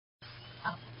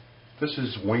This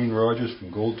is Wayne Rogers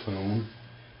from Goldtone,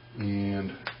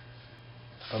 and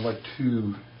I'd like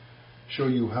to show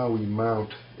you how we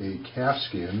mount a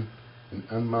calfskin, an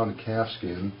unmounted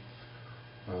calfskin,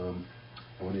 on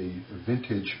a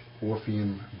vintage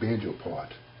Orpheum banjo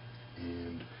pot.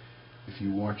 And if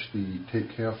you watch the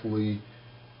tape carefully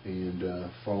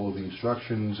and follow the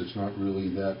instructions, it's not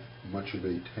really that much of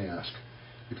a task.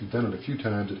 If you've done it a few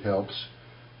times, it helps,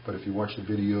 but if you watch the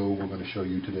video, we're going to show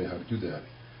you today how to do that.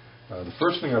 The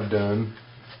first thing I've done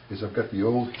is I've got the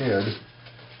old head.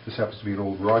 This happens to be an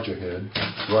old Rogers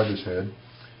head,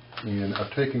 and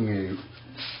I've taken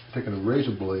a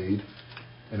razor blade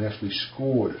and actually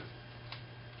scored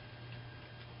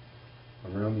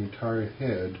around the entire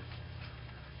head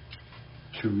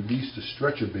to release the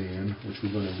stretcher band, which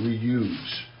we're going to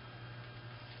reuse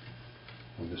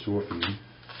on this Orpheum.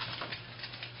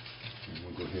 And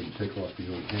we'll go ahead and take off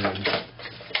the old head.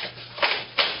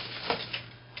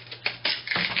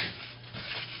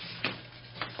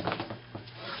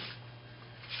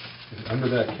 And under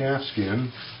that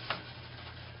calfskin,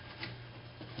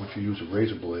 once you use a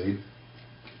razor blade,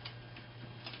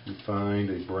 you find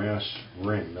a brass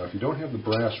ring. Now, if you don't have the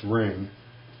brass ring,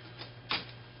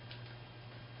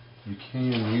 you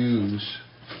can use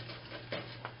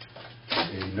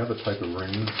another type of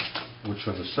ring, which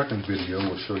on the second video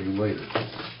we'll show you later.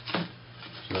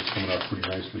 So that's coming out pretty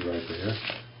nicely right there.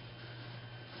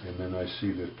 And then I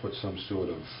see they've put some sort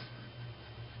of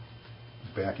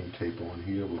backing tape on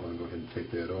here. We're going to go ahead and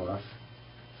take that off.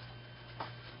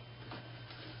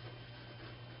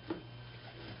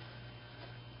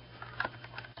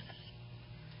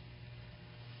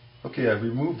 Okay, I've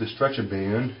removed the stretcher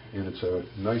band, and it's a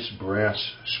nice brass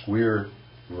square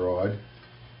rod.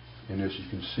 And as you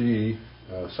can see,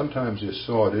 sometimes they're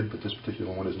soldered, but this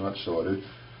particular one is not soldered.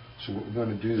 So what we're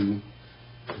going to do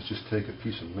is just take a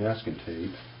piece of masking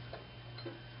tape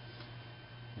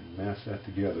and mask that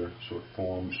together so it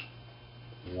forms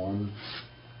one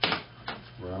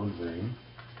round ring.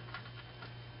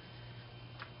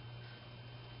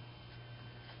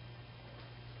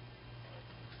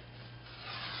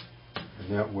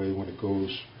 And that way, when it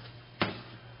goes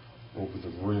over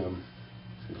the rim,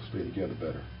 it'll stay together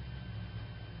better.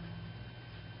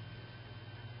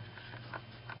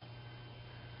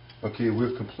 Okay,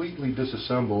 we've completely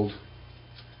disassembled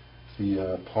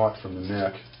the pot from the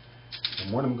neck,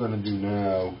 and what I'm going to do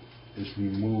now is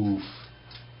remove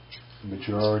the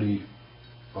majority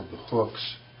of the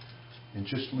hooks, and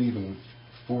just leaving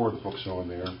 4 of the hooks on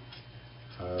there.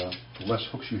 The less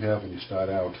hooks you have when you start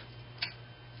out,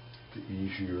 the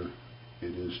easier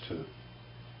it is to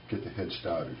get the head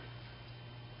started.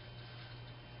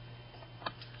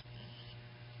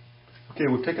 Okay,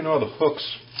 we've taken all the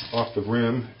hooks off the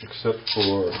rim except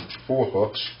for 4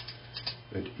 hooks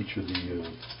at each of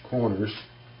the corners,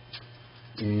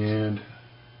 and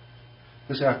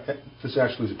this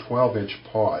actually is a 12-inch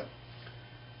pot,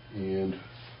 and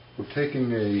we're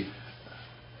taking a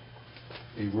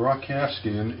raw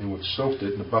calfskin and we've soaked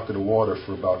it in a bucket of water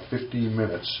for about 15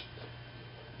 minutes.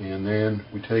 And then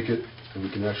we take it and we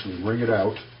can actually wring it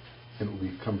out, and it will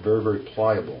become very, very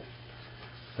pliable.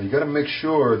 Now you've got to make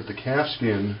sure that the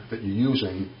calfskin that you're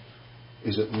using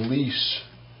is at least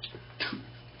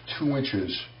 2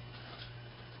 inches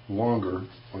longer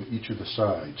on each of the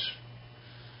sides.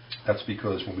 That's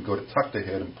because when we go to tuck the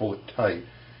head and pull it tight,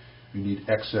 you need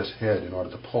excess head in order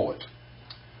to pull it.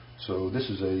 So this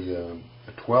is a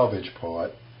 12-inch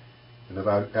pot, and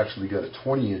I've actually got a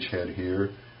 20-inch head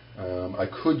here. I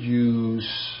could use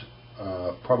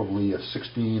probably a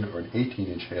 16 or an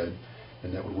 18-inch head,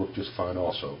 and that would work just fine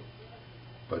also.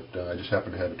 But I just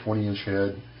happen to have a 20-inch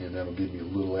head, and that'll give me a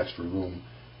little extra room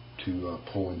to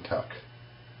pull and tuck.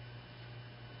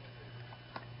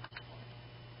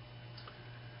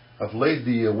 I've laid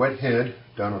the wet head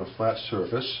down on a flat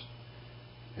surface,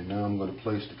 and now I'm going to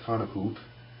place the corner hoop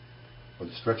or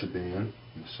the stretcher band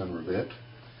in the center of it,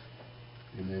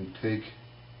 and then take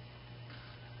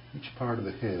each part of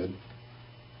the head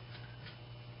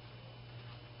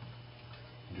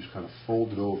and just kind of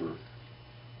fold it over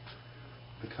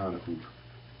the corner hoop.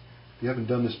 If you haven't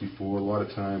done this before, a lot of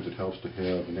times it helps to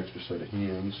have an extra set of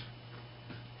hands.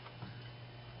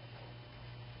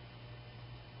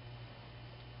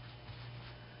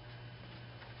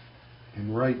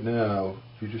 And right now,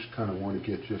 you just kind of want to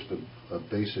get just a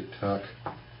basic tuck.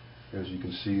 As you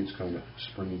can see, it's kind of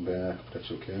springing back, but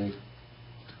that's okay.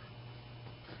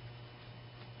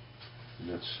 And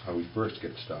that's how we first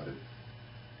get started.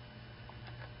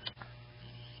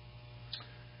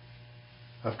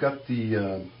 I've got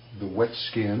the wet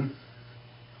skin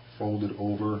folded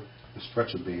over the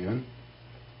stretcher band,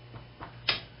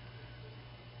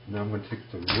 Now I'm going to take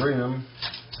the rim,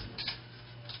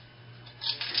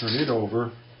 turn it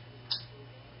over,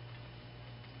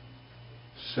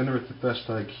 center it the best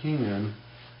I can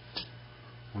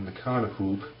on the counter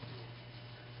hoop,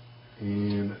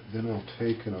 and then I'll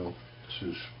take, this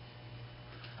is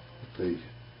what they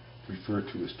refer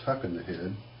to as tucking the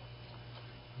head.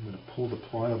 I'm going to pull the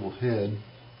pliable head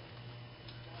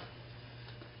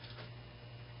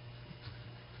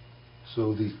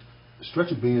so the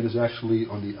stretcher band is actually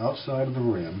on the outside of the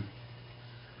rim.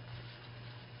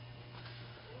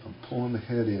 I'm pulling the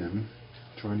head in,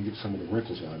 trying to get some of the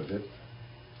wrinkles out of it.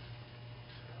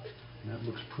 And that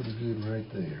looks pretty good right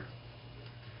there.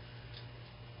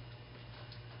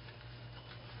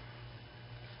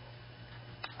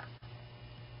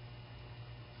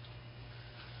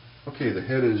 Okay, the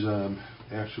head is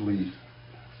actually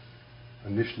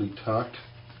initially tucked.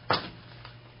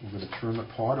 We're going to turn the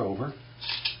part over.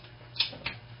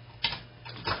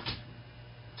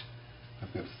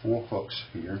 I've got 4 hooks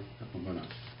here that we're going to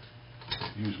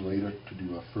use later to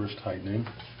do our first tightening.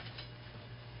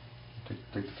 Take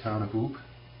the counter hoop,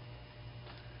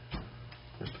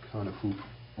 put the counter hoop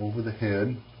over the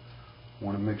head.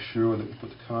 Want to make sure that we put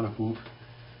the counter hoop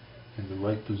in the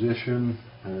right position.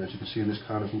 As you can see in this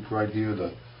counter hoop right here,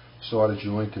 the solder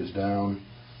joint is down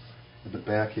at the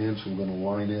back end, so we're going to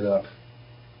line it up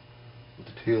with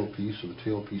the tailpiece, so the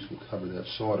tailpiece will cover that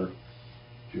solder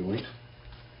joint.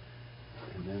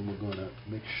 And then we're going to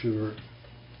make sure it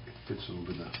fits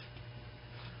over the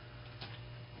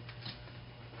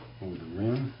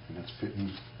rim, and that's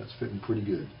fitting pretty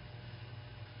good.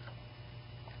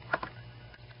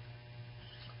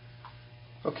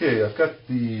 Okay, I've got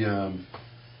the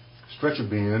stretcher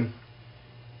band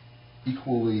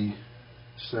equally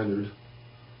centered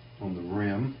on the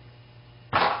rim,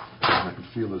 and I can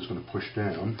feel that it's going to push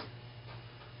down.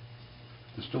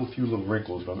 There's still a few little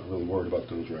wrinkles, but I'm not really worried about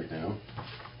those right now.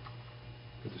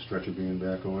 Put the stretcher band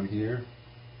back on here.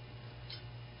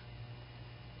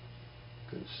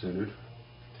 Got it centered,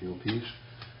 tail piece.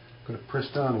 Going to press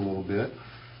down a little bit.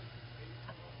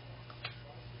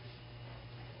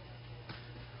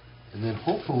 And then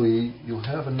hopefully you'll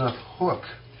have enough hook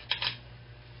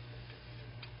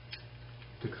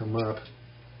to come up,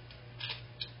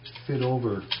 fit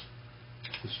over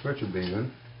the stretcher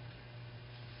band.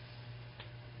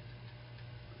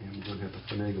 And we're going to have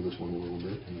to finagle this one a little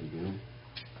bit. There we go.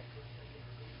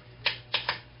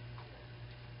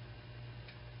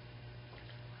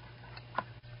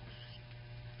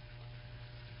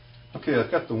 Okay,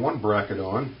 I've got the one bracket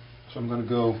on, so I'm going to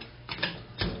go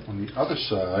on the other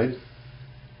side,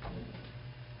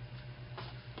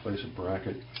 place a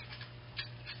bracket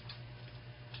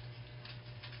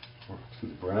through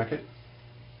the bracket.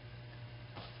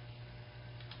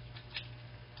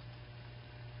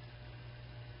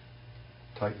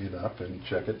 Tighten it up and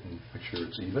check it and make sure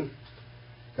it's even.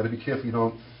 Got to be careful you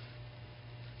don't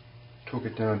torque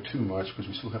it down too much, because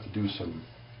we still have to do some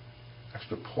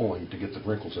extra pulling to get the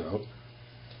wrinkles out.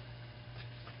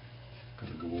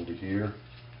 Going to go over here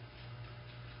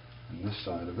on this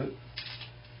side of it,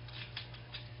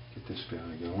 get this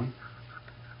guy going.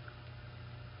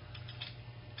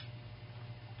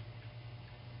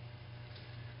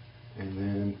 And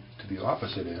then to the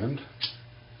opposite end,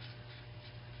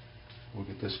 we'll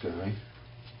get this guy.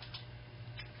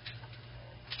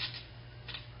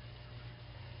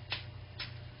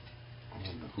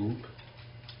 On the hoop.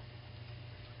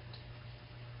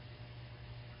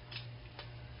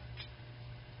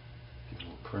 Give a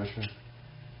little pressure.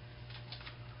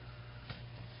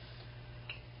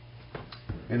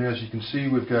 And as you can see,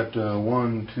 we've got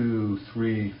 1, 2,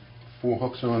 3, 4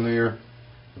 hooks on there.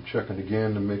 I'm checking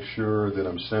again to make sure that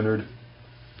I'm centered.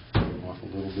 Off a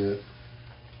little bit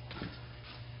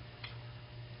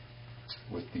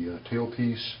with the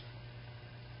tailpiece.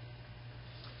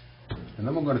 And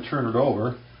then we're going to turn it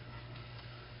over.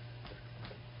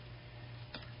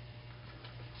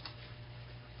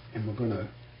 And we're going to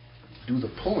do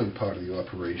the pulling part of the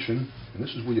operation. And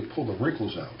this is where you pull the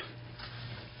wrinkles out.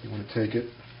 You want to take it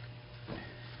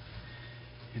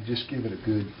and just give it a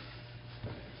good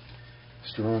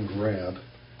strong grab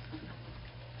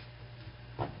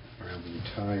around the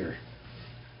entire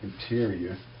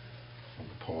interior of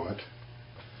the part.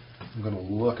 I'm going to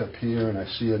look up here and I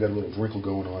see I got a little wrinkle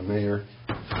going on there,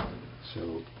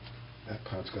 so that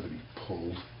part's got to be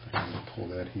pulled. I'm going to pull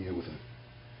that here with a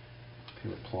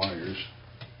pair of pliers.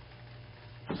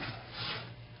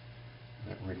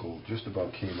 That wrinkle just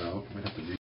about came out. I'm going to have to